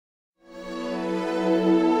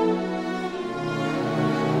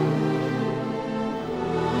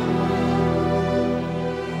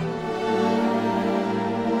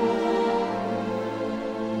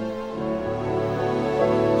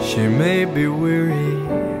may be weary,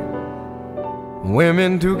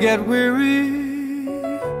 women do get weary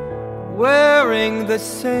wearing the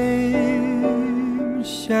same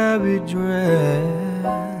shabby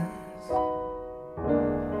dress.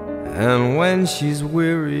 And when she's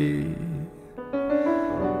weary,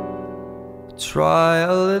 try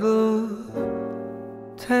a little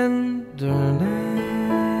tenderness.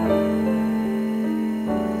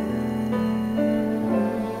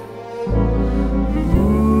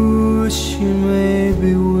 Ooh, she may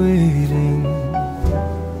be waiting,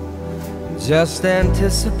 just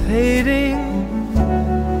anticipating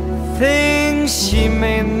things she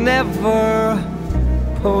may never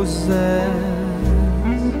possess.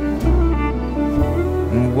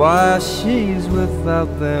 And while she's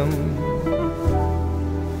without them,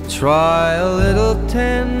 try a little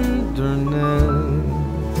tenderness.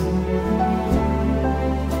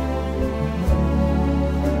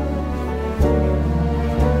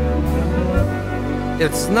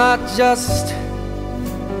 It's not just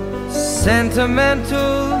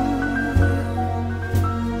sentimental.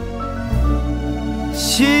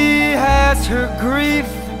 She has her grief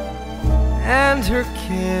and her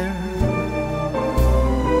care,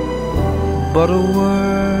 but a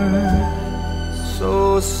word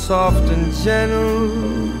so soft and gentle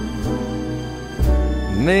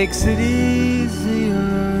makes it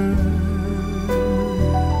easier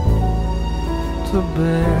to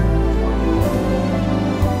bear.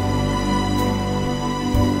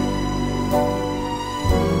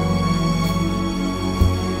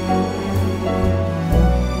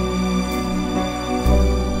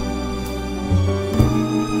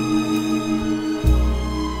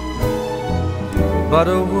 But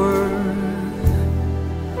a word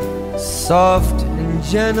soft and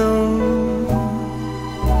gentle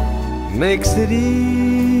makes it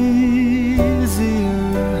easier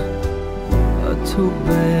to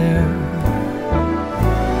bear.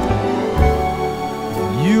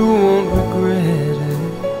 You won't regret it,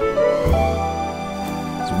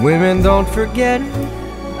 'cause women don't forget it.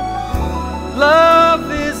 Love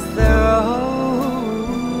is their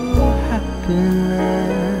whole happiness.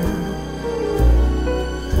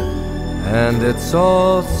 And it's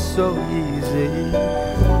all so easy